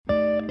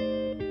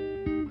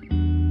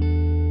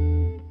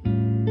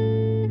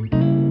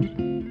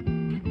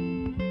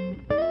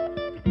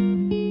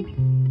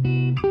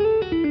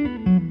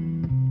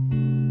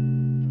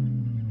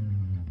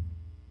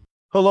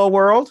Hello,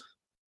 world.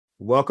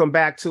 Welcome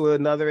back to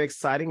another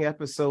exciting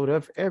episode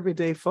of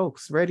Everyday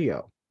Folks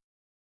Radio.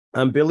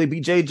 I'm Billy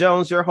B.J.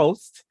 Jones, your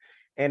host,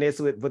 and it's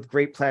with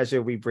great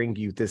pleasure we bring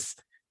you this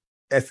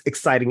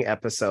exciting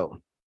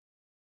episode.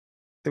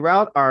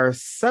 Throughout our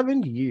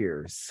 7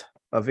 years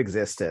of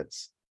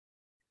existence,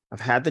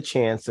 I've had the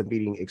chance of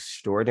meeting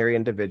extraordinary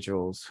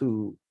individuals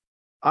who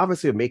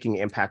obviously are making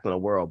an impact on the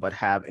world, but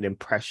have an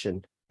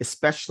impression,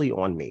 especially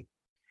on me.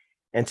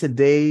 And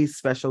today's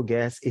special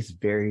guest is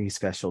very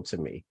special to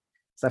me.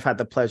 So I've had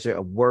the pleasure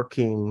of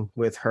working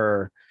with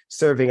her,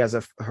 serving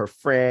as her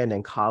friend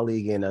and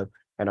colleague in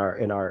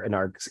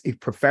our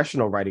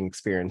professional writing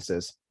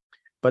experiences.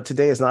 But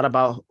today is not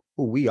about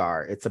who we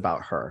are; it's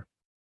about her.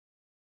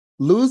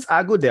 Luz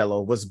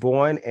Agudelo was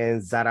born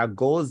in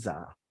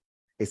Zaragoza,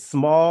 a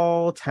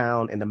small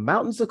town in the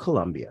mountains of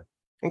Colombia,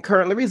 and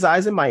currently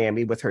resides in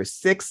Miami with her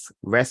 6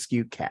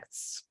 rescued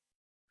cats.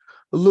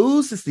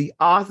 Luz is the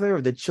author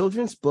of the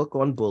children's book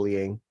on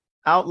bullying,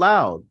 Out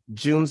Loud,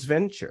 June's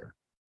Venture,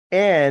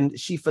 and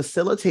she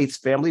facilitates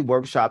family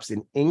workshops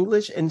in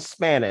English and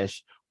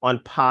Spanish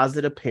on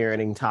positive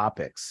parenting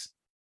topics.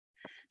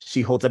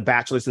 She holds a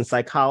bachelor's in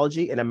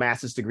psychology and a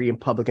master's degree in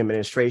public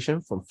administration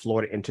from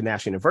Florida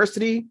International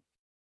University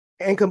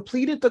and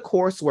completed the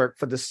coursework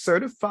for the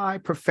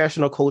Certified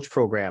Professional Coach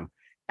Program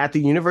at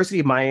the University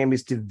of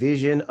Miami's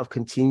Division of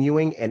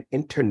Continuing and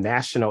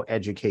International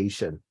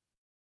Education.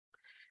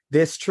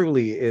 This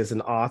truly is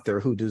an author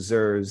who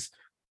deserves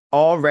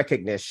all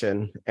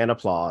recognition and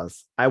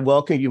applause. I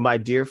welcome you, my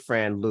dear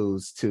friend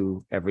Luz,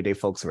 to Everyday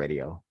Folks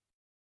Radio.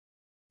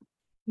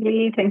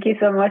 Lee, thank you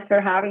so much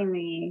for having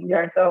me.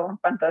 You're so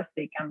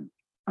fantastic and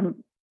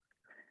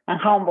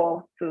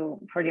humble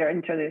for your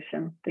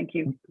introduction. Thank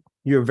you.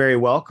 You're very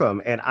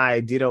welcome. And I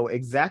ditto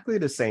exactly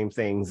the same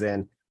things.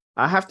 And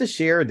I have to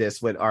share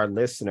this with our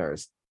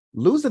listeners.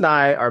 Luz and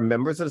I are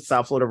members of the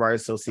South Florida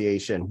Writers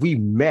Association. We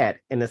met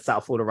in the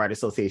South Florida Writers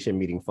Association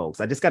meeting,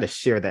 folks. I just got to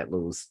share that,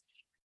 Luz.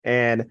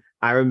 And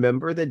I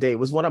remember the day. It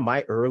was one of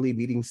my early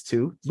meetings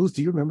too. Luz,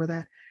 do you remember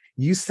that?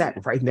 You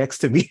sat right next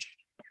to me.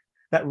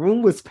 That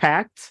room was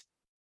packed.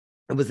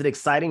 It was an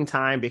exciting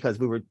time because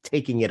we were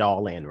taking it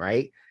all in,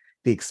 right?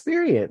 The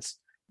experience.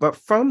 But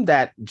from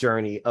that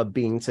journey of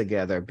being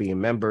together,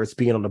 being members,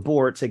 being on the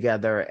board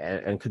together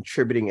and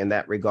contributing in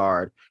that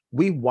regard,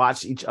 we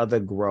watched each other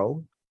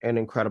grow in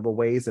incredible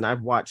ways, and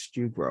I've watched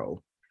you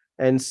grow.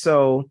 And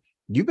so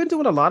you've been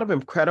doing a lot of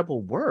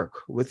incredible work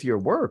with your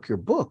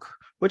book,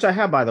 which I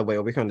have, by the way,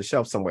 over here on the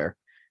shelf somewhere.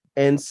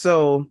 And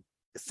so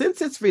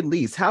since its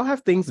release, how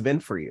have things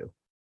been for you?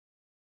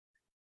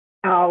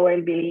 Oh,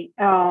 well, Billy,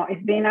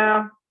 it's been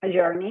a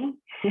journey,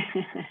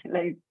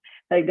 like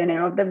the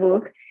name of the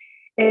book.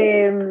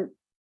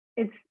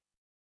 It's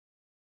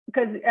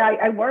because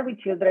I work with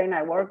children,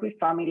 I work with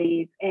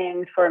families,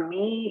 and for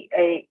me,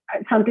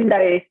 something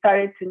that I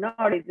started to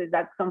notice is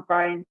that some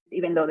parents,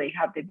 even though they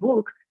have the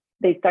book,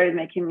 they started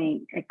making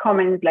me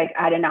comments like,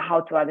 I don't know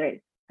how to address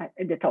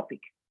the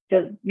topic.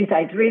 Just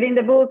besides reading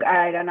the book,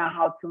 I don't know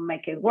how to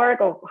make it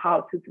work or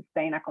how to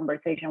sustain a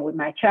conversation with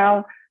my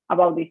child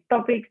about these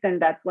topics. And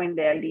that's when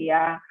the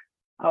idea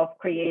of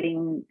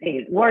creating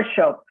a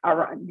workshop,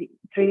 around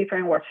 3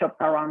 different workshops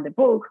around the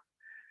book,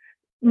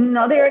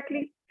 not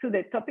directly to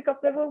the topic of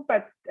the book,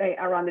 but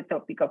around the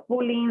topic of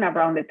bullying,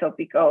 around the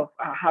topic of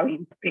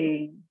having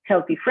a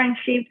healthy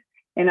friendships,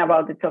 and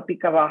about the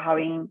topic about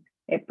having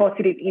a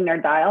positive inner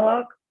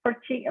dialogue for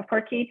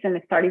kids,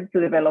 and starting to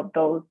develop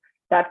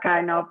that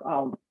kind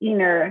of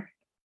inner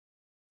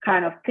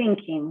kind of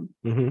thinking,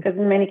 because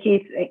many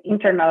kids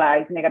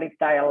internalize negative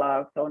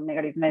dialogues or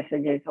negative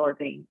messages, or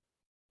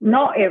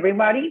not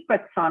everybody,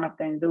 but some of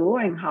them do,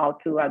 and how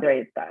to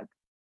address that.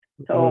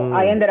 So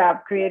I ended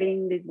up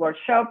creating this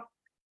workshop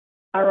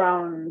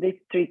around these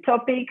 3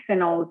 topics,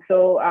 and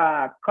also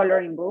a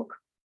coloring book.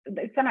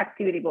 It's an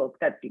activity book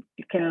that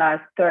it can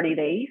last 30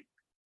 days.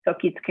 So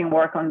kids can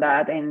work on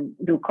that and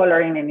do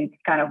coloring, and it's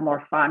kind of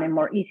more fun and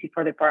more easy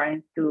for the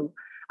parents to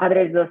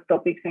address those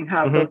topics and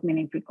have those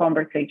meaningful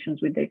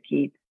conversations with their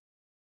kids.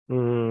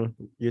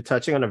 You're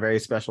touching on a very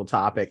special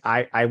topic.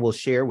 I will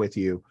share with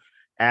you,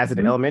 as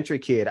an elementary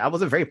kid, I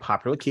was a very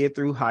popular kid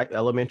through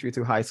elementary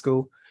through high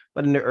school.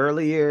 But in the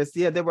early years,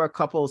 there were a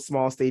couple of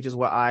small stages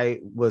where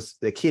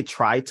the kid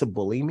tried to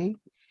bully me.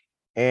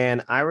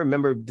 And I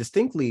remember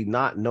distinctly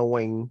not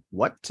knowing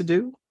what to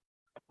do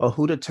or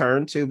who to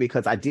turn to,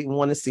 because I didn't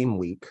want to seem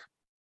weak.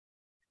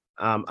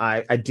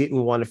 I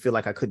didn't want to feel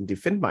like I couldn't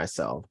defend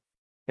myself.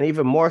 And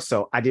even more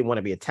so, I didn't want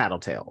to be a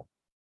tattletale,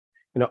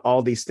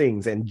 all these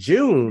things. And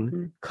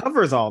June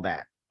covers all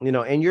that,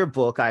 in your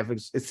book. I've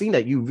seen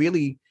that you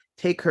really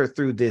take her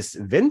through this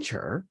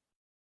venture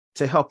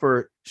to help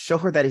her, show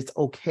her that it's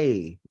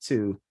okay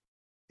to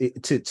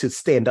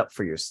stand up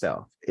for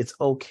yourself. It's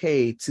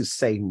okay to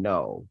say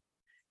no.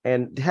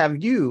 And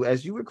have you,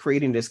 as you were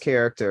creating this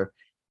character,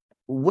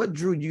 what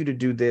drew you to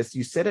do this?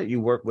 You said that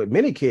you work with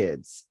many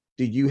kids.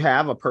 Do you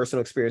have a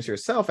personal experience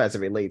yourself as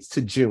it relates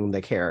to June,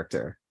 the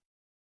character?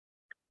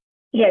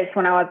 Yes,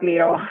 when I was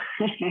little.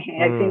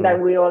 I think that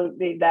we all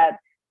did that.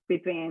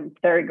 between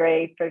third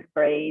grade, first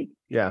grade.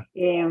 Yeah.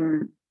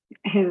 And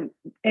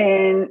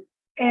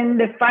and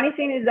the funny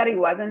thing is that it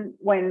wasn't,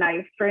 when I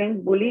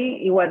experienced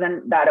bullying, it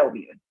wasn't that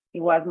obvious.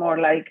 It was more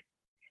like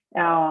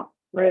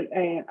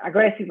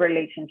aggressive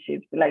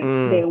relationships. Like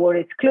they would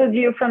exclude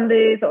you from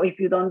this, or if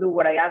you don't do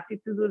what I ask you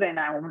to do, then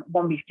I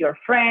won't be your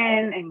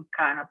friend, and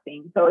kind of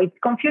thing. So it's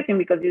confusing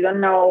because you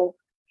don't know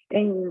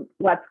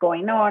what's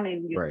going on,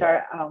 and you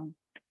start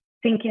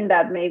thinking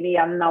that maybe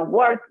I'm not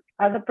worth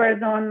as a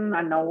person,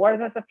 I'm not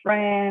worth as a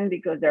friend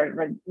because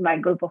my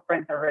group of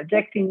friends are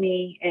rejecting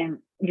me, and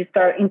you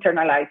start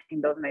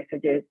internalizing those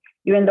messages,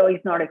 even though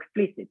it's not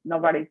explicit.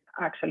 Nobody's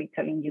actually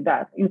telling you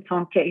that. In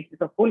some cases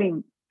of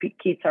bullying,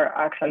 kids are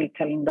actually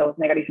telling those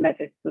negative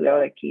messages to the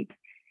other kids.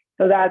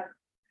 So that's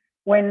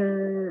why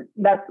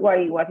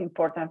it was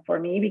important for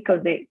me,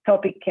 because the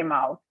topic came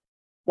out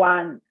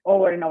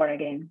over and over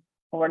again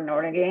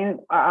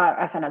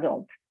as an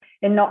adult.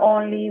 And not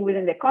only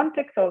within the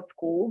context of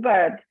school,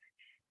 but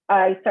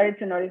I started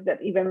to notice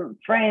that even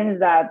friends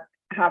that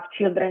have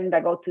children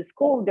that go to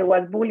school, there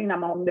was bullying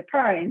among the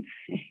parents.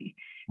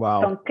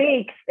 Wow. Some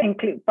cliques and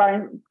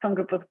some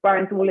group of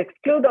parents will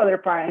exclude other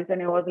parents.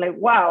 And it was like,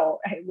 wow,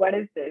 what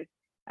is this?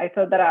 I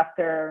thought that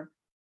after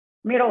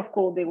middle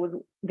school,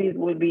 this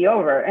will be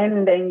over.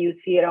 And then you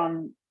see it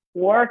on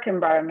work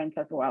environments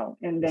as well.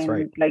 And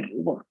then like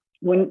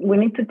we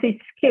need to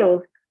teach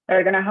skills that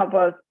are going to help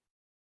us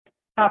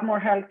have more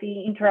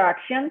healthy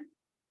interactions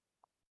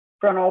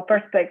from all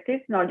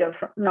perspectives, not just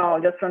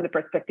from the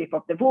perspective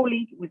of the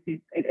bully, which is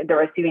the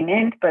receiving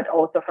end, but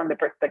also from the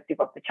perspective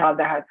of the child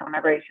that has some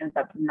aggressions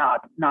that do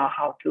not know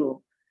how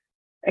to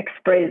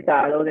express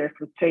that or their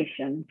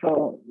frustration.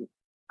 So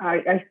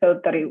I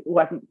thought that it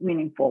was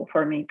meaningful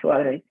for me to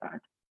address that.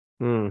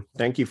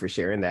 Thank you for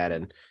sharing that.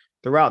 And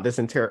throughout this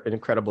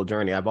incredible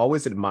journey, I've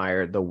always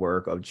admired the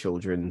work of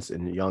children's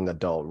and young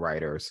adult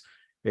writers,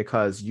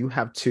 because you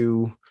have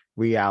two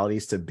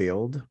realities to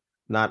build.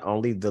 Not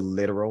only the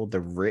literal,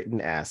 the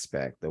written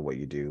aspect of what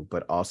you do,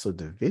 but also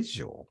the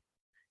visual,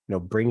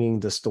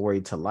 bringing the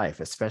story to life,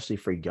 especially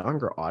for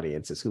younger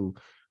audiences who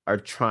are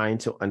trying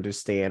to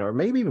understand, or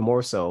maybe even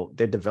more so,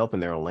 they're developing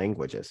their own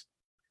languages.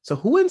 So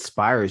who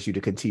inspires you to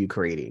continue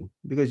creating?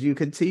 Because you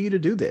continue to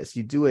do this.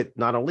 You do it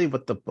not only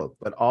with the book,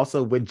 but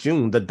also with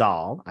June, the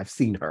doll. I've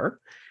seen her.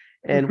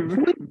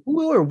 And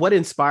who or what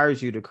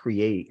inspires you to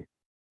create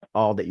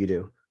all that you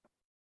do?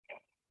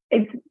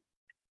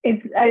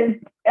 It's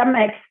a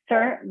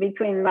mixture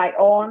between my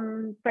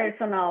own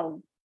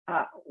personal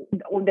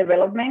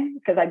development,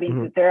 because I've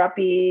been to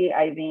therapy.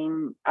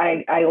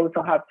 I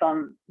also have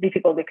some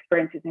difficult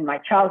experiences in my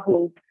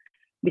childhood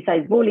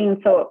besides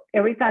bullying. So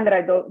every time that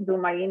I do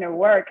my inner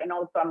work, and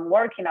also I'm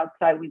working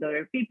outside with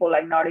other people, I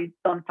notice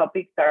some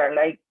topics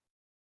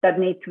that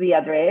need to be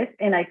addressed.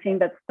 And I think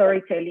that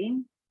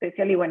storytelling,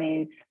 especially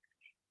when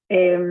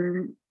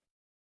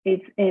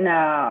it's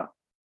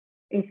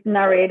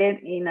narrated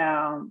in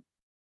a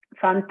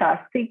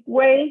fantastic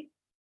way,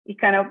 it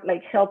kind of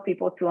like help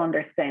people to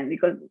understand,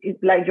 because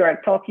it's like you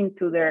are talking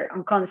to their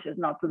unconscious,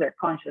 not to their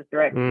conscious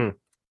directly.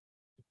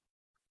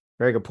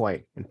 Very good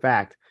point. In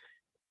fact,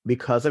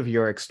 because of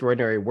your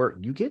extraordinary work,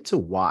 you get to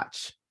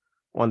watch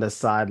on the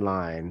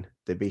sideline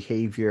the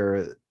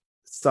behavior,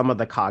 some of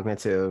the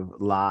cognitive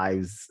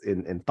lives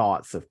and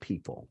thoughts of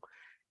people.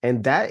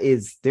 And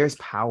there's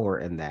power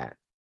in that.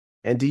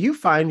 And do you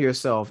find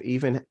yourself,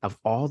 even of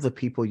all the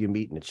people you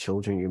meet and the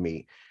children you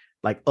meet,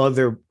 like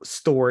other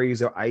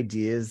stories or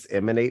ideas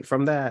emanate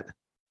from that?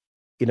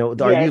 Are you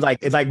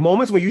it's like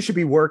moments when you should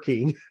be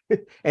working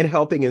and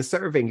helping and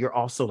serving, you're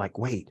also like,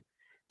 wait,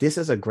 this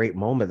is a great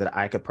moment that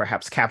I could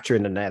perhaps capture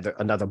in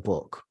another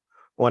book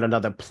or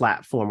another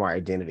platform or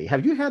identity.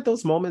 Have you had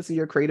those moments in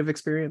your creative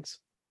experience?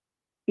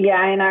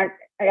 Yeah, and I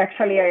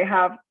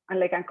have,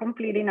 I'm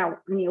completing a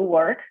new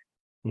work,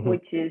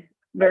 which is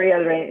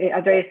very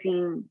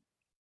addressing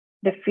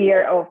the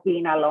fear of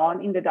being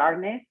alone in the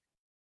darkness.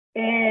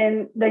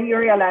 And then you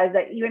realize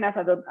that even as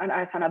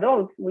an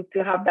adult, we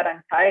still have that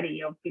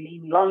anxiety of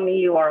feeling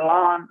lonely or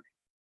alone.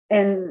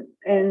 And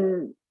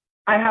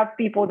I have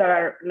people that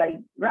are like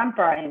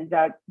grandparents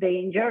that they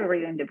enjoy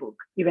reading the book,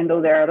 even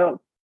though they're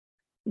adults.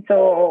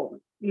 So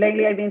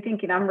lately I've been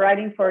thinking, I'm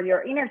writing for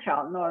your inner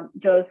child, not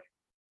just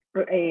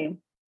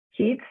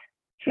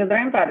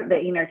children, but the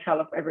inner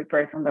child of every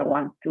person that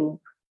wants to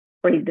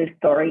read the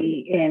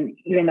story. And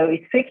even though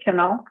it's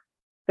fictional,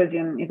 because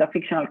it's a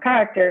fictional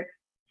character,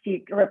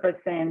 she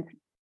represents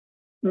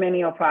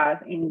many of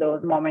us in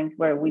those moments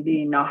where we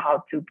didn't know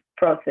how to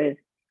process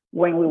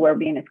when we were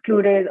being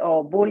excluded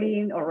or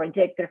bullied or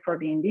rejected for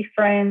being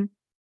different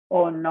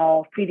or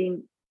not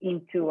fitting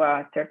into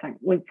a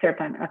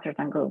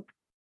certain group.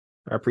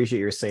 I appreciate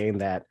your saying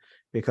that,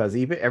 because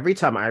even every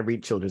time I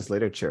read children's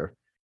literature,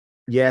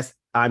 yes,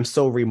 I'm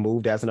so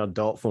removed as an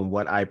adult from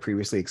what I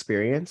previously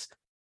experienced.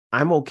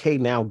 I'm okay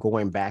now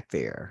going back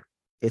there.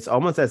 It's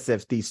almost as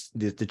if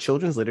the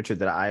children's literature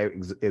that I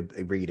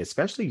read,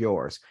 especially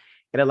yours,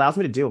 it allows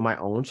me to deal with my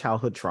own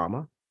childhood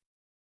trauma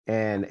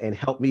and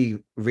help me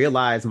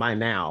realize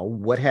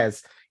what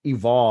has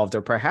evolved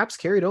or perhaps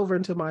carried over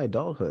into my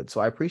adulthood.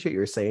 So I appreciate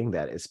your saying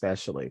that,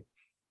 especially.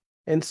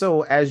 And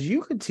so as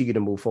you continue to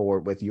move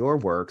forward with your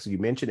works, you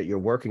mentioned that you're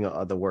working on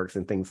other works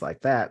and things like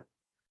that.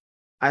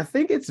 I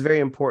think it's very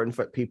important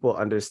for people to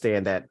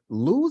understand that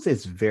Luz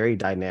is very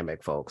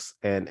dynamic, folks.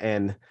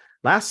 And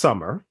last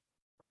summer,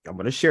 I'm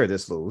going to share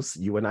this, Luz.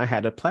 You and I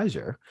had a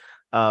pleasure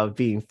of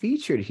being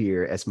featured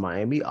here as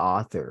Miami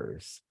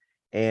authors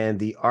and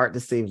the Art to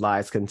Save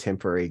Lives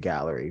Contemporary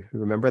Gallery.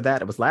 Remember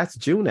that? It was last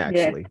June, Yes,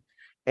 actually.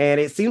 And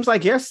it seems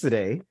like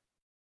yesterday,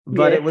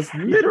 but yes. it was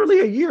literally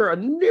a year,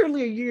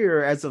 nearly a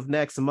year as of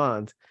next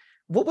month.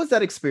 What was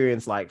that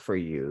experience like for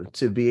you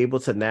to be able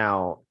to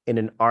now, in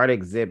an art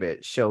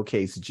exhibit,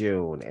 showcase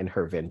June and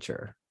her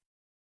venture?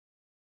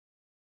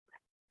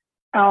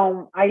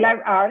 I love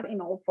art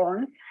in all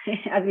forms,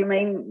 as you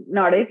may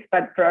notice,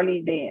 but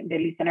probably the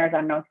listeners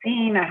are not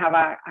seeing. I have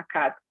a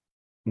cat.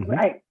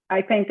 Mhm.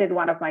 I painted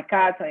one of my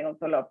cats. I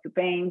also love to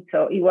paint.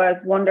 So it was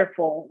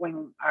wonderful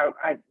when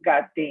I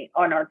got the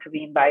honor to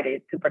be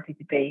invited to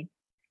participate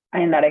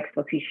in that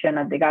exposition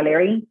at the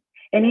gallery.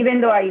 And even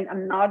though I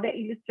am not the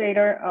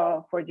illustrator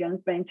for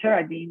John's Venture,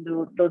 I didn't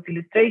do those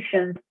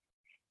illustrations.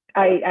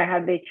 I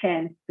had the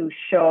chance to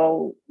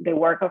show the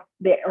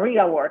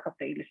real work of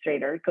the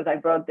illustrator because I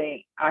brought the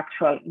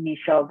actual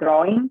initial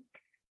drawing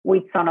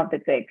with some of the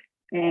text.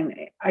 And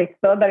I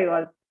thought that it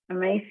was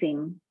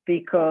amazing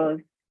because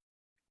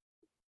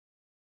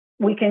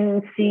we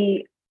can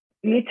see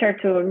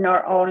literature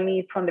not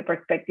only from the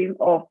perspective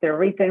of the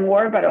written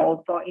word, but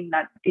also in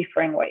a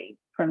different way,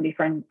 from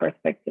different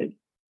perspectives.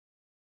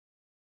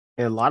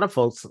 And a lot of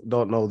folks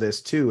don't know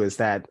this too, is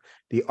that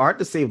the Art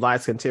to Save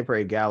Lives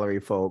Contemporary Gallery,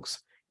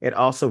 folks, it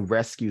also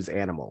rescues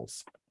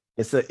animals.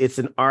 It's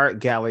an art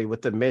gallery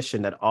with the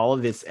mission that all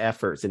of its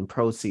efforts and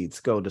proceeds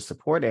go to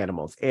support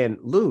animals. And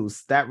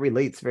Luz, that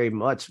relates very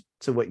much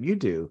to what you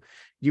do.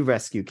 You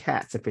rescue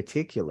cats in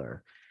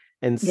particular.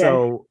 And Yes.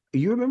 so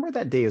you remember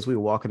that day as we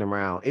were walking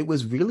around, it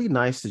was really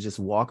nice to just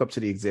walk up to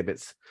the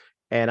exhibits.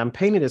 And I'm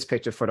painting this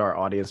picture for our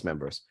audience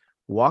members.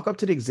 Walk up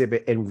to the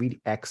exhibit and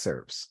read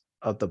excerpts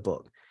of the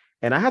book.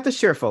 And I have to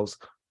share, folks,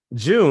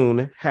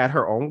 June had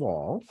her own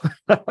wall.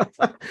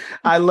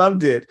 I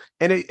loved it.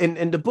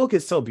 And the book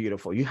is so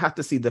beautiful. You have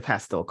to see the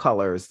pastel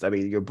colors. I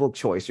mean, your book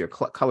choice, your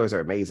colors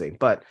are amazing.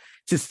 But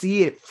to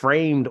see it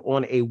framed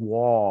on a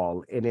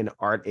wall in an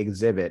art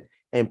exhibit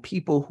and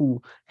people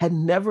who had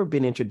never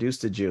been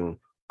introduced to June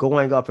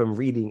going up and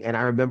reading. And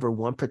I remember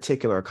one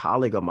particular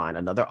colleague of mine,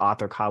 another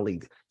author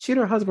colleague, she and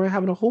her husband were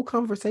having a whole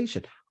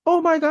conversation.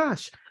 Oh my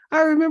gosh,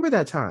 I remember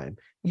that time.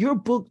 Your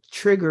book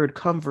triggered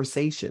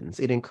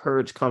conversations. It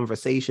encouraged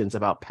conversations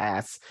about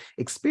past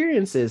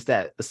experiences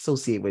that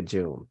associate with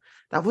June.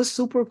 That was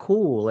super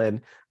cool.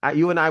 And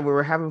you and I, we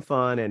were having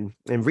fun and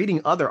reading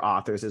other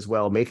authors as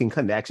well, making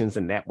connections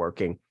and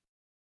networking.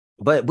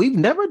 But we've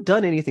never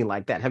done anything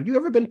like that. Have you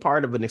ever been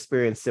part of an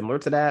experience similar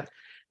to that,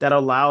 that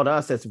allowed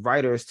us as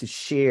writers to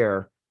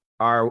share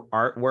our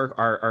artwork,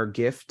 our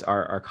gift,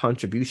 our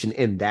contribution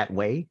in that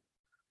way?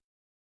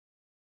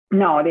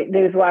 No,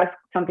 this was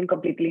something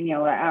completely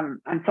new. I'm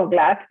so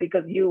glad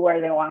because you were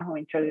the one who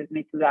introduced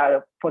me to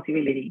that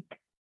possibility.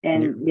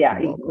 And yeah,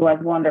 it was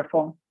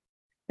wonderful,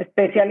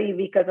 especially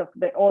because of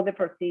all the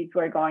proceeds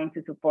were going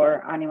to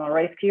support animal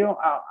rescue.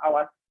 I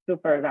was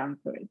super down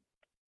to it.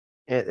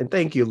 And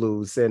thank you,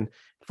 Luz. And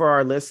for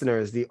our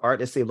listeners, the Art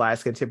to Save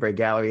Lives Contemporary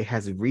Gallery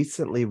has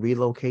recently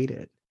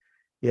relocated.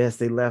 Yes,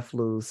 they left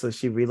Luz, so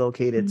she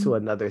relocated to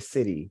another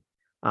city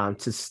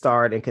to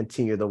start and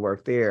continue the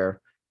work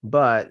there.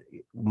 But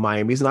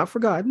Miami's not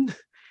forgotten,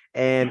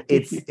 and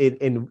it's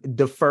in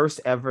the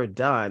first ever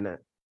done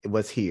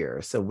was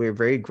here. So we're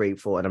very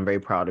grateful, and I'm very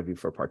proud of you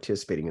for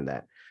participating in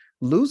that.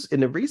 Luz,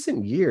 in the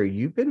recent year,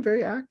 you've been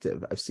very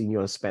active. I've seen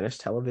you on Spanish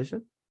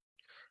television.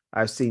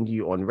 I've seen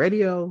you on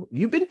radio.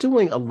 You've been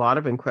doing a lot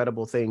of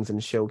incredible things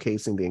and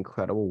showcasing the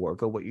incredible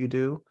work of what you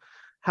do.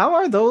 How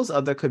are those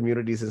other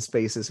communities and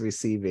spaces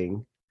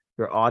receiving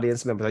your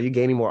audience members? Are you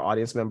gaining more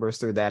audience members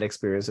through that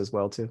experience as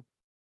well, too?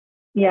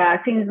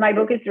 Yeah, since my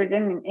book is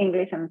written in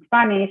English and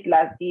Spanish,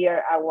 last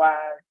year I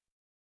was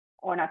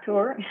on a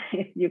tour,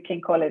 if you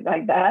can call it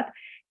like that,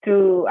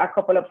 to a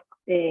couple of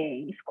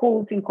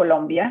schools in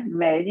Colombia,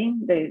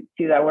 Medellin, the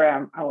ciudad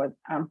where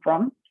I'm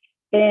from.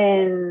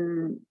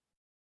 And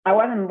I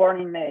wasn't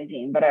born in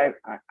Medellin, but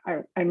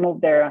I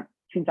moved there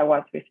since I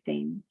was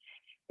 15.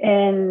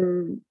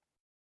 And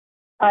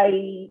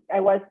I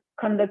was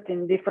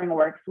conducting different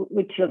works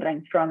with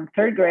children from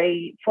third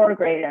grade, fourth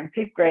grade, and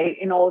fifth grade,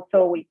 and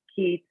also with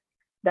kids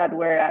that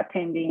were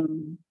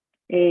attending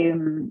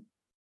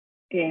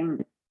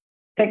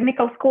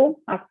technical school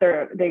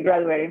after they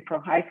graduated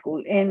from high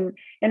school. And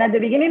at the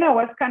beginning, I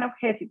was kind of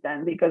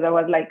hesitant because I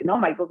was like, no,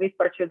 my book is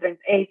for children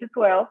 8 to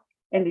 12,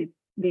 and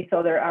these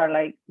other are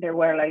like, there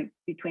were like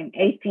between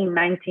 18,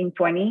 19,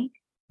 20.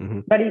 Mm-hmm.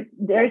 But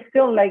they're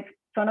still like,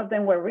 some of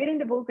them were reading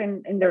the book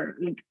and their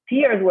like,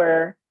 tears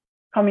were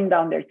coming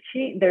down their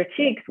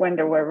cheeks when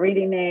they were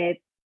reading it.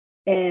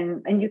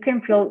 And you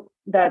can feel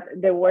that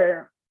there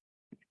were,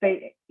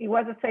 it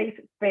was a safe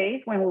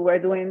space when we were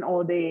doing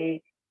all the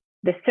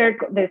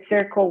the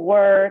circle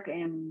work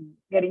and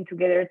getting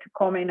together to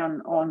comment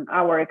on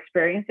our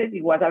experiences.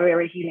 It was a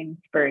very healing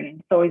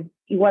experience. So it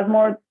was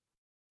more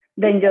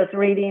than just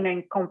reading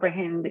and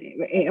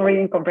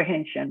reading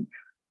comprehension.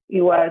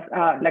 It was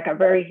like a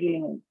very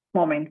healing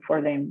moment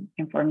for them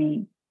and for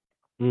me.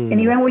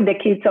 And even with the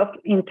kids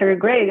in third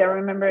grade, I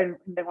remember in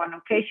the one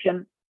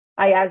occasion,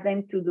 I asked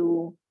them to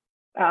do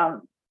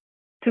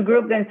to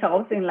group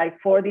themselves in like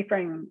 4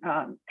 different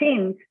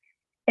teams,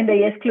 and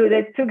they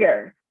excluded 2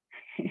 girls.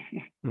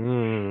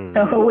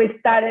 So we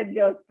started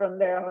just from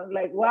there. I was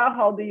like, wow,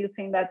 how do you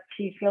think that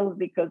she feels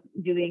because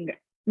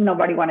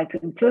nobody wanted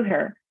to include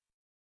her?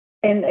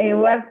 And it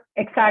was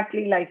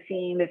exactly like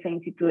seeing the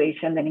same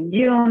situation then in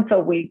June. So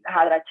we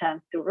had a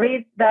chance to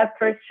read that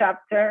first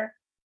chapter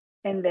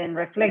and then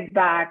reflect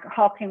back.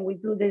 How can we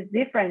do this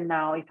different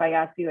now if I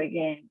ask you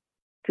again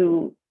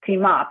to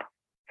team up?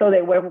 So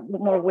they were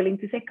more willing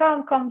to say,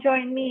 come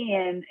join me.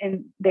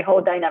 And the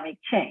whole dynamic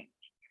changed.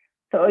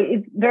 So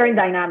it's very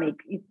dynamic.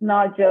 It's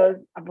not just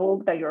a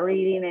book that you're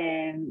reading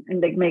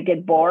and they may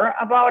get bored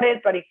about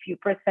it, but if you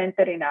present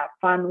it in a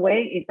fun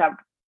way,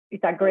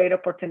 it's a great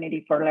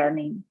opportunity for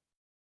learning.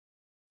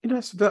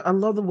 I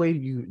love the way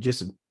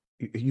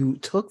you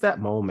took that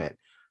moment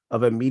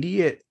of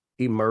immediate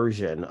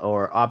immersion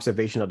or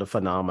observation of the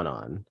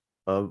phenomenon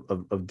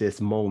of this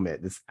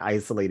moment, this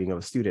isolating of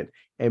a student,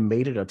 and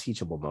made it a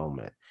teachable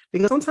moment.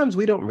 Because sometimes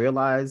we don't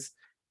realize,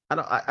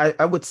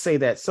 I would say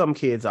that some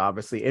kids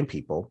obviously and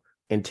people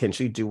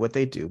intentionally do what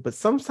they do, but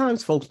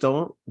sometimes folks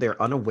don't.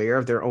 They're unaware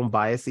of their own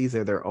biases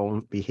or their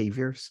own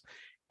behaviors.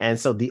 And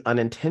so the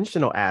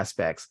unintentional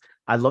aspects,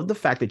 I love the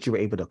fact that you were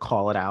able to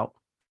call it out,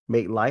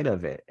 make light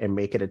of it, and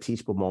make it a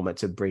teachable moment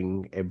to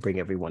bring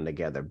everyone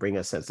together, bring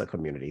a sense of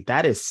community.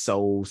 That is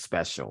so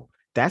special.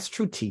 That's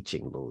true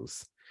teaching,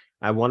 Luz.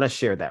 I want to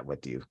share that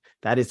with you.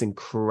 That is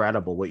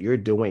incredible. What you're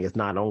doing is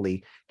not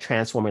only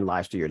transforming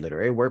lives through your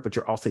literary work, but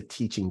you're also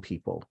teaching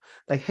people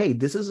like, hey,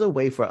 this is a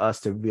way for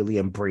us to really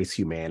embrace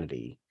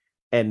humanity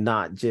and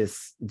not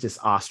just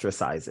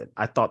ostracize it.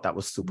 I thought that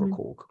was super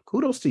cool.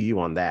 Kudos to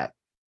you on that.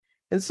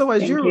 And so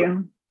as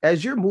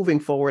you're moving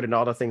forward and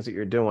all the things that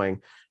you're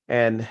doing,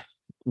 and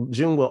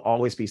June will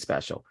always be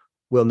special.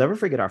 We'll never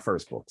forget our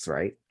first books,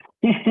 right?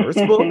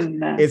 First book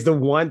is the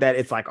one that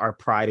it's like our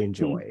pride and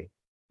joy.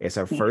 It's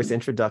our first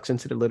introduction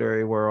to the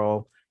literary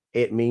world.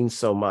 It means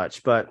so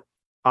much, but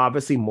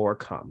obviously more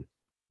come.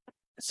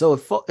 So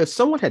if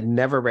someone had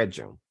never read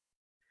June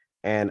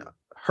and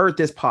heard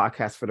this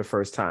podcast for the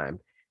first time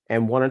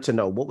and wanted to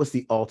know what was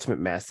the ultimate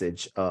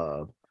message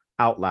of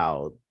Out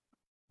Loud,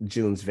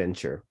 June's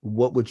venture,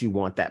 what would you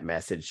want that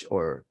message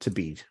to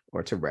be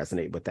or to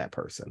resonate with that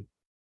person?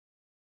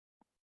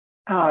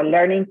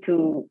 Learning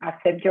to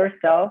accept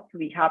yourself, to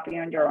be happy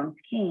on your own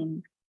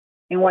skin.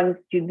 And once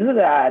you do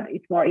that,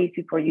 it's more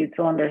easy for you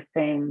to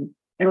understand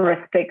and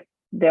respect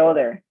the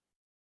other.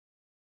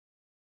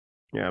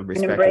 Yeah,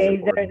 respect and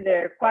embrace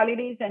their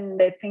qualities and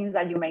the things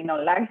that you may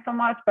not like so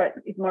much, but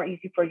it's more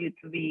easy for you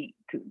to be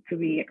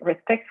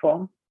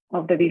respectful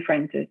of the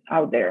differences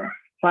out there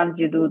once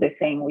you do the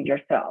same with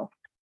yourself.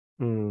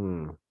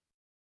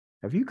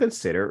 Have you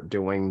considered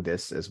doing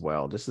this as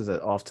well? This is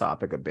off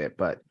topic a bit,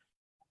 but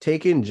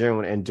taking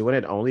June and doing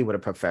it only with a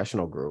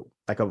professional group,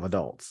 like of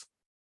adults,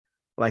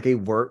 like a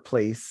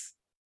workplace,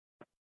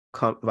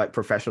 like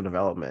professional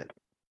development.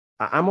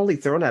 I'm only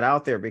throwing that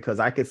out there because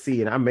I could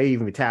see, and I may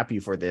even tap you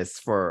for this,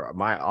 for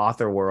my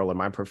author world and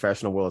my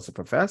professional world as a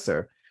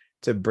professor,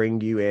 to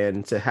bring you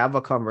in to have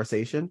a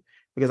conversation.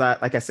 Because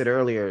like I said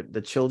earlier,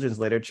 the children's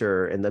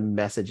literature and the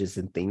messages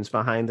and themes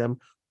behind them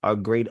are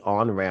great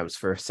on-ramps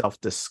for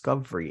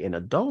self-discovery in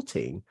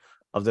adulting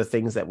of the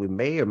things that we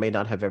may or may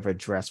not have ever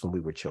addressed when we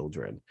were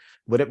children.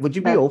 Would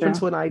you be open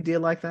to an idea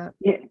like that?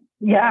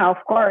 Yeah, of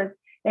course.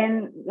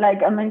 And like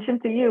I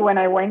mentioned to you, when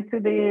I went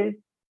to this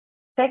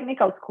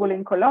technical school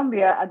in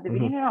Colombia, at the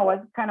beginning I was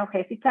kind of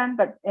hesitant,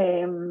 but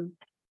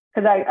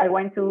because I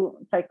went to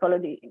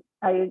psychology,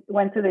 I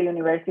went to the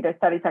university to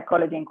study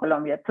psychology in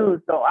Colombia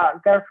too. So a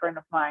girlfriend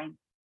of mine,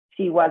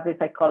 she was a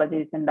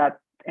psychologist in that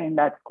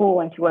school,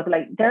 and she was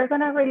like, "They're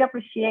gonna really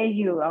appreciate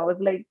you." I was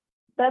like,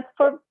 "That's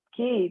for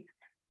kids."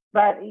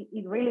 But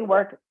it really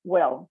worked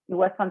well. It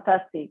was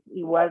fantastic.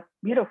 It was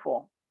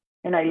beautiful,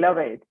 and I love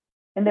it.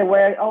 And they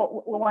were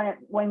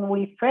when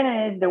we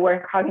finished, they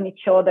were hugging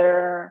each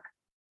other.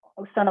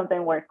 Some of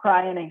them were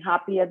crying and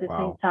happy at the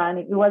same time.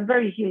 It was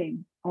very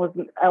healing. I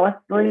was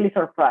really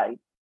surprised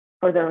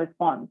for the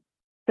response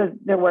because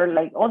they were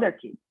like older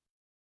kids.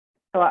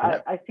 So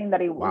I think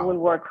that it will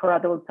work for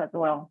adults as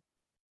well.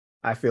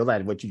 I feel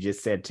that what you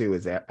just said too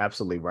is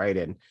absolutely right,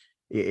 and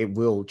it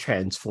will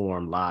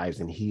transform lives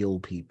and heal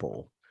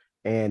people.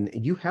 And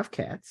you have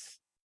cats,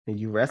 and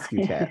you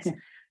rescue cats.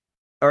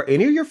 Are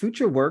any of your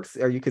future works,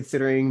 are you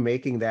considering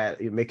making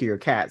your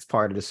cats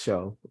part of the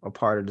show or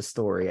part of the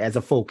story as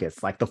a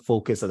focus, like the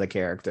focus of the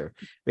character?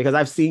 Because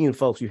I've seen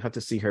folks, you have to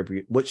see her.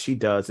 What she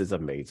does is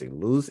amazing.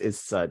 Luz is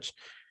such,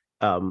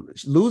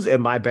 Luz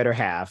and my better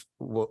half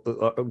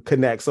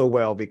connect so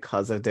well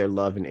because of their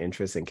love and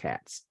interest in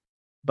cats.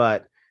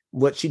 But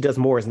what she does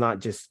more is not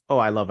just, oh,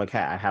 I love a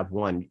cat, I have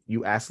one.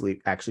 You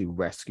actually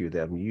rescue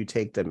them. You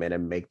take them in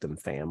and make them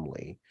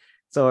family.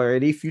 So are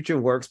any future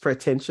works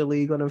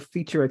potentially going to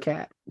feature a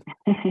cat?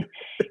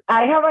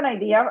 I have an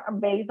idea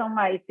based on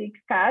my 6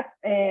 cats,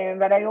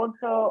 but I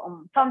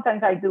also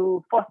sometimes I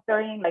do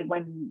fostering, like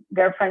when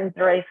girlfriends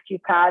rescue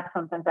cats.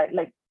 Sometimes I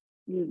like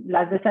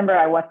last December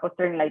I was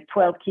fostering like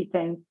 12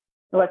 kittens.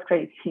 It was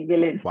crazy,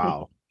 believe me.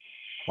 Wow.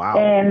 Wow.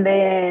 And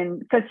then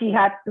because she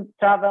had to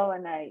travel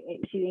and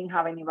she didn't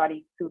have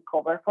anybody to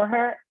cover for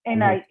her,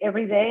 and Mhm.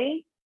 every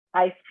day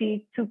I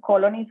feed 2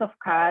 colonies of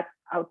cats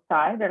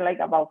outside. They're like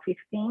about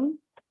 15,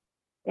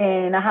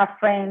 and I have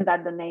friends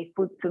that donate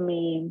food to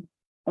me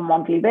on a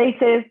monthly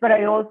basis. But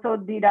I also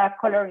did a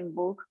coloring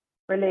book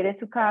related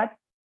to cats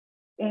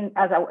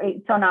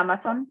it's on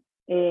Amazon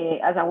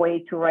as a way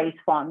to raise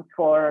funds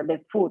for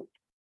the food,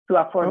 to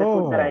afford the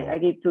food that I Oh,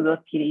 give to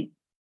those kitties.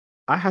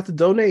 I have to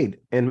donate,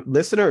 and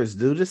listeners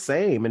do the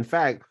same. In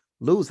fact,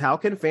 Luz, how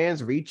can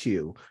fans reach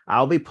you?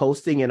 I'll be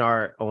posting in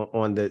our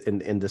on the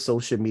in the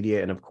social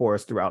media and of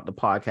course throughout the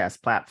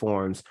podcast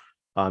platforms,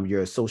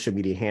 your social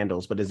media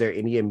handles. But is there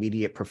any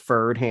immediate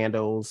preferred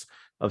handles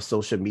of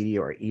social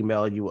media or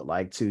email you would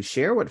like to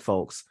share with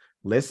folks?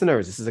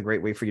 Listeners, this is a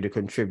great way for you to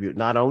contribute,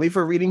 not only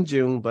for Reading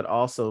June, but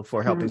also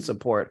for helping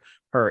support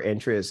her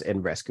interest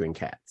in rescuing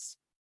cats.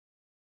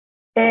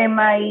 And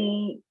my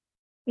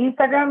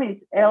Instagram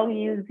is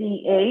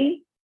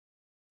LUZA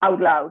out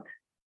loud.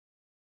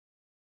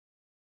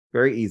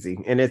 Very easy.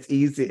 And it's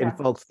easy. Yeah. And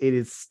folks, it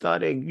is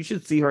stunning. You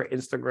should see her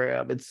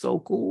Instagram. It's so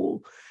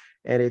cool.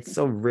 And it's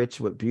so rich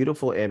with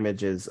beautiful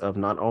images of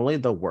not only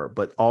the work,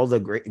 but all the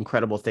great,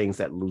 incredible things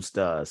that Luz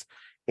does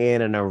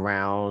in and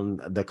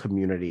around the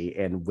community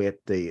and with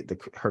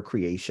her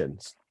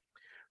creations.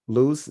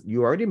 Luz,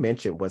 you already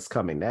mentioned what's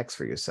coming next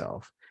for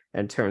yourself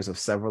in terms of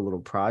several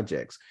little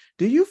projects.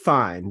 Do you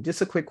find,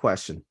 just a quick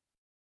question,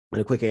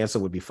 and a quick answer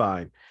would be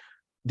fine.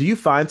 Do you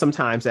find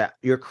sometimes that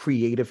your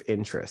creative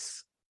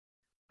interests,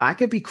 I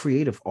could be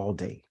creative all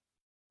day.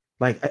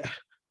 Like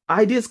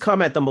ideas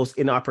come at the most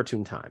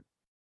inopportune time.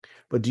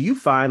 But do you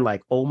find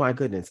like, oh my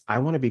goodness, I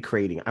want to be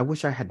creating. I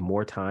wish I had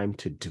more time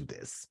to do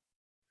this.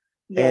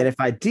 And Yes. if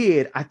I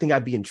did, I think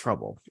I'd be in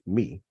trouble,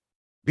 me,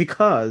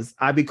 because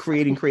I'd be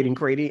creating,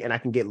 and I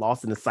can get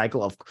lost in the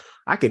cycle of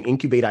I can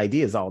incubate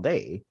ideas all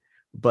day,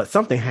 but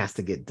something has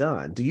to get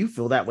done. Do you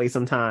feel that way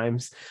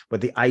sometimes?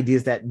 But the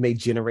ideas that may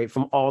generate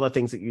from all the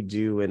things that you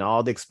do and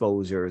all the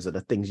exposures or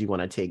the things you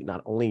want to take,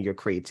 not only your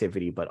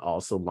creativity, but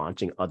also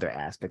launching other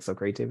aspects of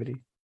creativity?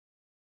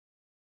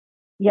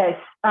 Yes,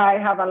 I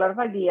have a lot of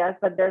ideas,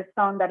 but there's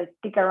some that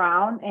stick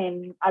around,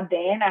 and at the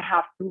end, I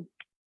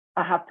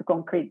have to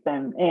concrete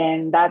them,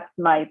 and that's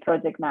my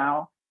project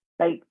now.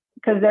 Like,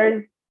 because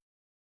there's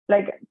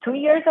like 2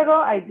 years ago,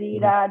 I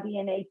did a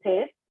DNA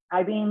test.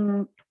 I've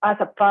been as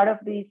a part of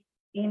this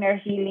inner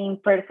healing,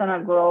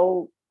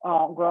 personal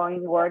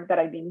growing work that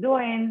I've been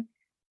doing.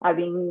 I've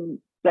been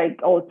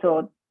like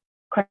also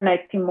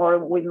connecting more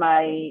with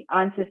my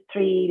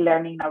ancestry,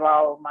 learning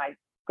about my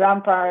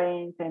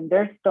grandparents and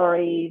their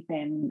stories,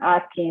 and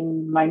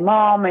asking my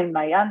mom and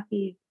my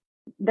aunties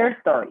their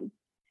stories.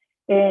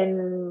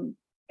 And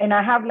and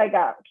I have like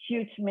a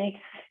huge mix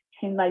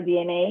in my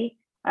DNA.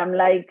 I'm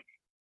like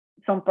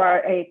some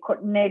part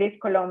native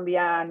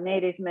Colombian,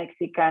 native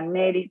Mexican,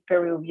 native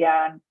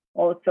Peruvian,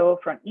 also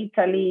from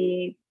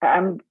Italy.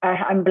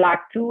 I'm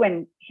Black too,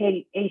 and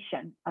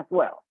Asian as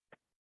well.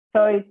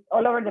 So it's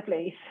all over the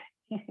place.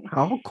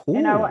 How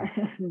and I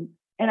cool.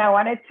 and I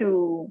wanted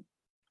to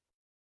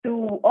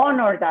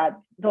honor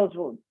those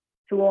roots,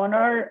 to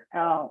honor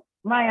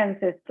my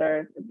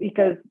ancestors,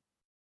 because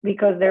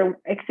they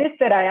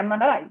existed, I am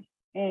alive.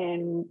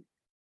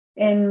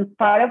 And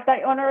part of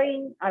that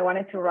honoring, I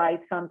wanted to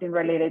write something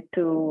related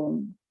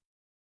to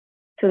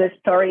the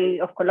story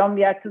of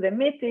Colombia, to the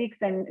mythics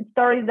and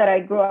stories that I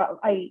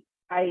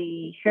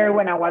heard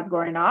when I was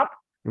growing up,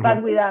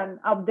 but with an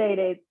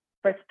updated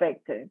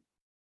perspective.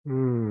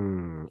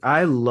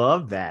 I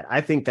love that.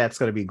 I think that's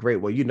going to be great.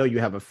 Well, you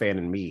have a fan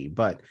in me,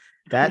 but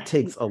that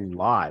takes a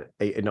lot.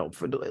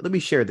 Let me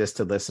share this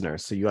to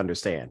listeners so you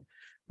understand.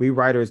 We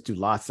writers do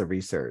lots of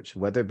research,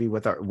 whether it be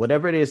with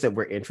whatever it is that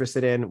we're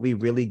interested in. We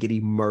really get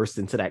immersed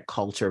into that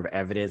culture of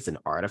evidence and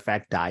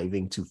artifact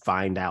diving to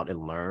find out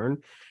and learn.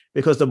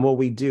 Because the more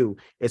we do,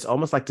 it's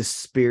almost like the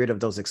spirit of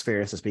those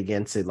experiences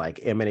begin to like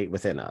emanate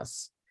within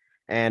us.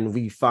 And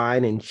we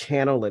find and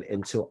channel it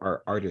into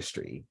our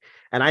artistry.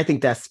 And I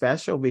think that's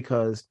special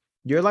because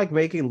you're like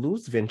making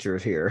loose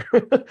ventures here.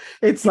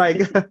 It's like,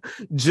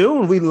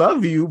 June, we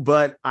love you,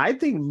 but I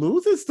think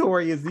Luz's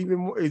story is even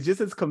more, is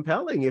just as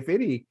compelling, if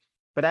any.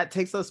 But that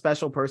takes a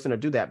special person to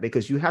do that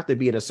because you have to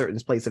be in a certain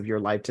place of your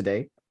life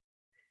today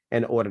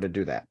in order to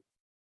do that.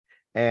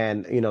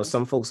 And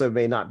some folks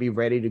may not be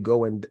ready to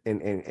go and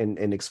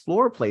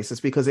explore places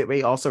because it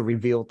may also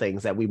reveal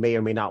things that we may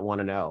or may not want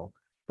to know.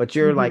 But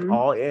you're like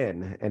all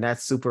in, and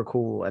that's super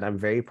cool. And I'm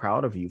very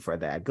proud of you for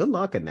that. Good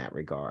luck in that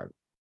regard.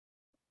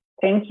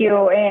 Thank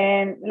you.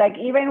 And like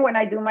even when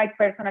I do my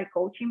personal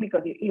coaching,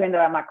 because even though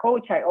I'm a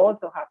coach, I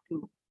also have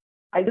to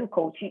I do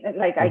coaching,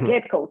 like I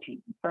get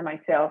coaching for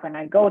myself, and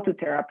I go to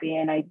therapy,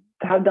 and I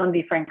have done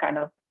different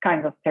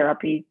kinds of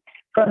therapy,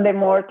 from the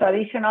more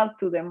traditional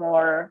to the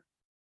more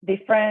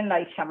different,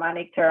 like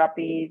shamanic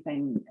therapies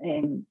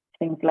and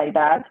things like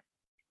that.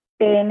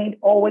 And it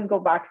always go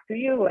back to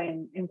you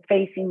and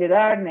facing the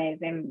darkness.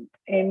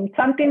 And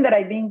something that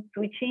I've been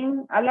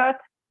switching a lot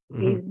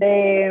is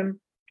the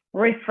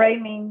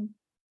reframing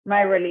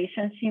my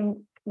relationship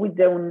with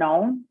the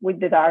unknown, with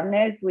the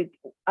darkness, with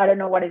I don't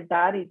know what is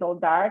that. It's all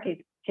dark.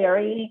 It's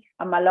scary.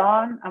 I'm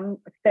alone. I'm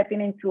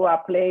stepping into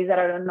a place that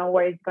I don't know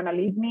where it's gonna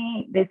lead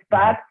me. This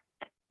path,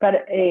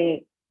 but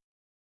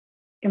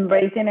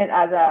embracing it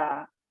as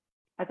a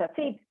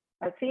seed.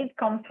 A seed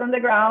comes from the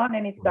ground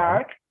and it's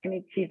dark,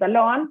 and she's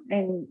alone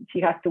and she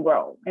has to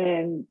grow.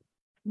 And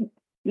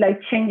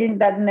like changing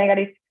that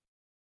negative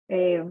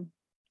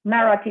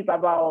narrative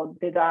about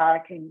the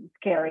dark and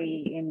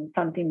scary and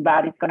something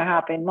bad is going to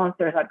happen,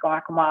 monsters are going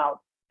to come out,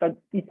 but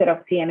instead of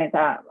seeing it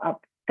a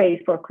space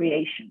for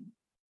creation,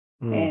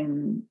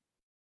 and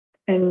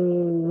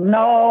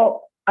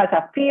no as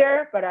a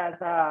fear, but as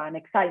an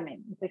excitement.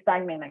 It's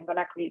excitement. I'm going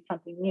to create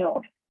something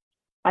new.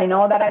 I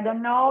know that I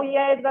don't know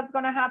yet what's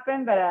going to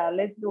happen, but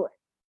let's do it.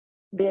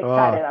 Be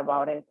excited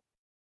about it.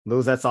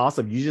 Luz, that's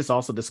awesome. You just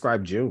also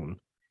described June.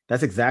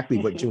 That's exactly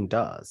what June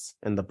does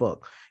in the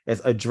book.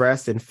 It's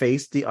address and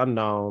face the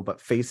unknown, but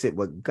face it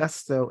with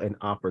gusto and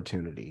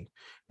opportunity.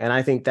 And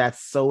I think that's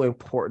so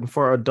important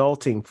for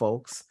adulting,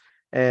 folks.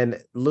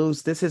 And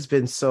Luz, this has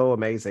been so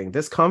amazing.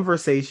 This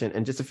conversation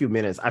in just a few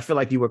minutes, I feel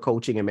like you were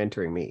coaching and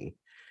mentoring me.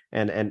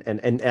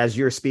 And as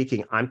you're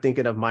speaking, I'm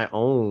thinking of my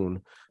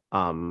own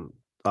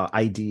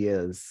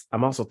ideas.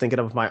 I'm also thinking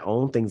of my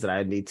own things that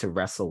I need to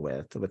wrestle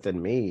with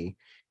within me.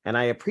 And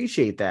I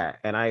appreciate that.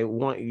 And I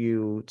want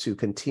you to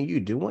continue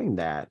doing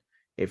that,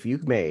 if you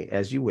may,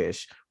 as you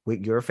wish,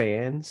 with your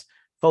fans.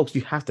 Folks, you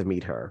have to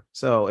meet her.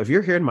 So if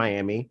you're here in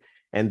Miami,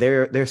 and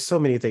there's so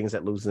many things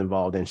that Luz is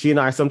involved in. She and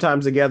I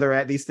sometimes together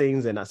at these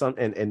things and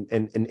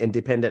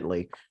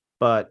independently.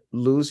 But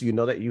Luz, you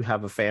know that you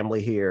have a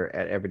family here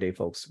at Everyday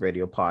Folks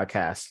Radio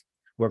Podcast.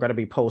 We're going to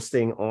be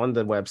posting on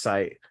the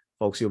website.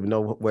 Folks, you'll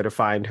know where to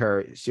find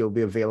her. She'll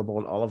be available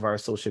on all of our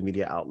social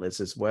media outlets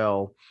as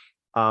well.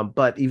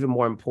 But even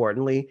more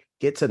importantly,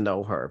 get to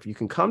know her. If you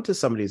can come to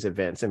some of these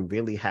events and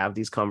really have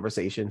these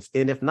conversations,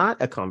 and if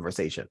not a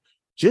conversation,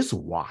 just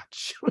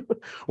watch.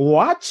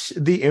 Watch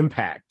the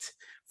impact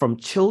from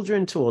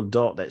children to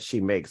adult that she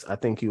makes. I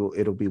think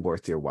it'll be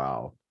worth your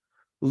while.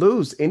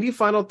 Luz, any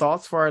final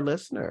thoughts for our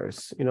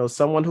listeners? You know,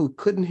 someone who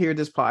couldn't hear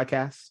this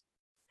podcast,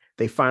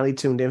 they finally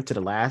tuned in to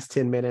the last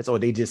 10 minutes, or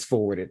they just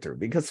forwarded through,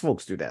 because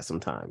folks do that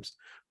sometimes.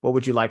 What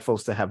would you like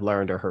folks to have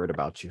learned or heard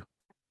about you?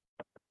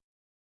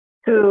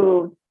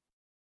 To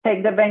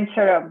take the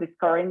venture of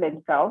discovering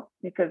themselves,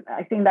 because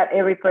I think that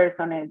every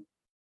person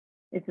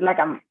is like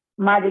a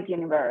magic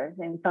universe,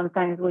 and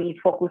sometimes we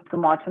focus too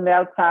much on the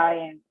outside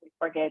and we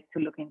forget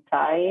to look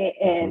inside.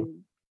 And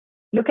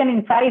looking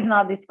inside is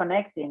not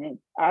disconnecting. It's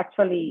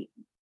actually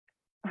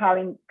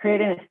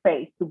creating a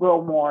space to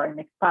grow more and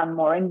expand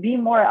more and be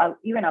more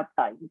even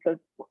outside, because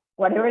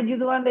whatever you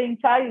do on the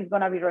inside is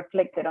going to be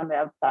reflected on the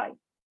outside.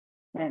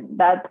 And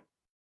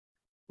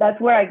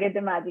that's where I get the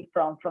magic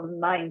from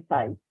my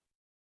inside.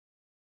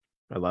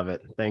 I love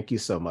it. Thank you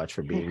so much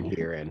for being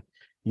here. And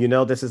you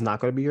know, this is not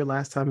going to be your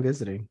last time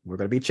visiting. We're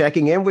going to be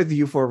checking in with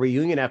you for a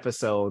reunion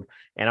episode.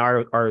 And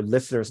our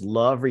listeners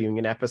love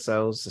reunion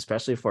episodes,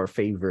 especially for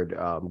favored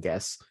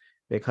guests,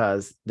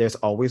 because there's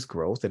always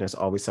growth and there's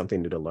always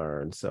something new to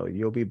learn. So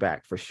you'll be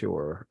back for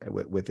sure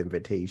with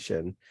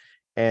invitation.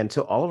 And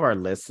to all of our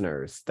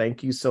listeners,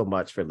 thank you so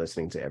much for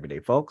listening to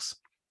Everyday Folks.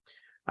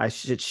 I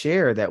should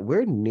share that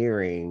we're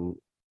nearing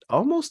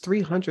almost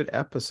 300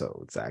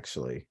 episodes,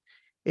 actually.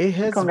 It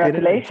has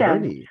been a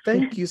journey.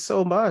 Thank you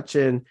so much.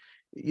 And,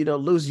 you know,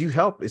 Luz, you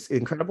help. It's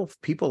incredible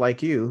people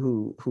like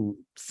you who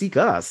seek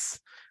us.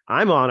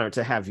 I'm honored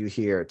to have you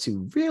here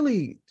to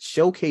really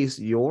showcase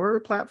your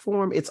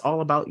platform. It's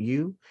all about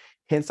you,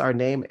 hence our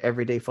name,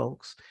 Everyday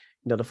Folks.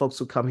 You know, the folks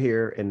who come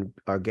here and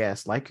our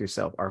guests like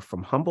yourself are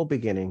from humble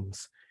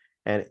beginnings,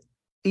 and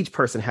each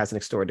person has an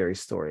extraordinary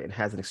story and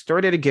has an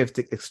extraordinary gift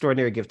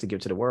to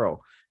give to the world.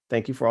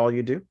 Thank you for all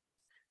you do.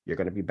 You're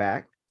going to be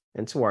back.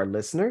 And to our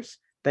listeners,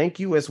 thank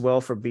you as well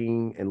for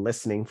being and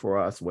listening for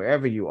us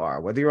wherever you are,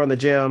 whether you're on the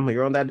gym, or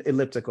you're on that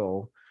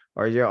elliptical,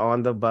 or you're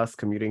on the bus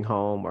commuting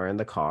home or in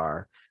the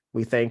car.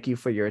 We thank you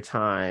for your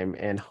time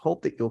and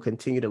hope that you'll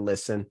continue to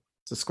listen.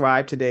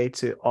 Subscribe today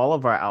to all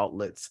of our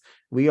outlets.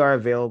 We are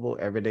available,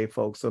 Everyday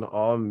Folks, on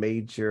all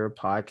major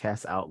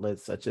podcast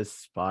outlets such as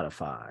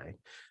Spotify,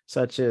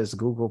 such as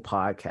Google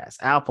Podcasts,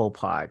 Apple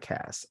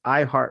Podcasts,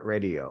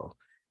 iHeartRadio.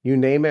 You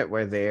name it,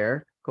 we're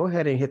there. Go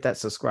ahead and hit that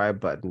subscribe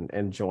button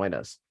and join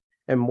us.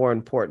 And more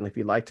importantly, if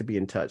you'd like to be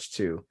in touch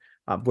too,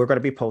 we're going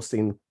to be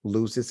posting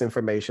Luz's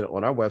information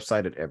on our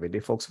website at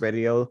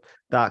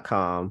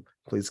everydayfolksradio.com.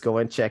 Please go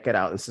and check it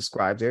out and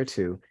subscribe there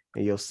too.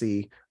 And you'll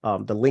see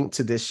the link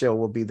to this show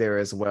will be there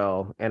as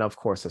well. And of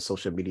course, the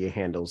social media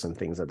handles and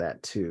things of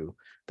that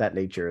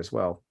nature as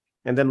well.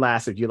 And then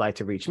last, if you'd like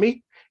to reach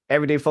me,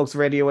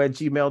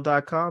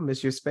 everydayfolksradio@gmail.com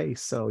is your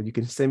space. So you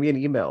can send me an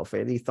email for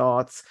any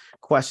thoughts,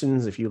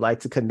 questions. If you'd like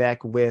to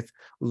connect with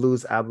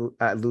Luz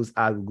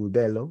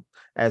Agudelo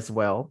as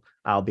well,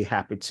 I'll be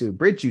happy to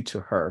bridge you to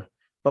her.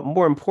 But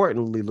more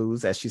importantly,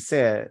 Luz, as she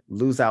said,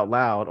 Luz Out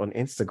Loud on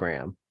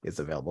Instagram is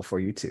available for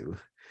you too.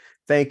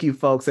 Thank you,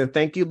 folks. And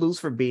thank you, Luz,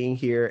 for being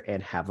here,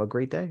 and have a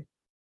great day.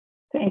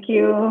 Thank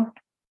you.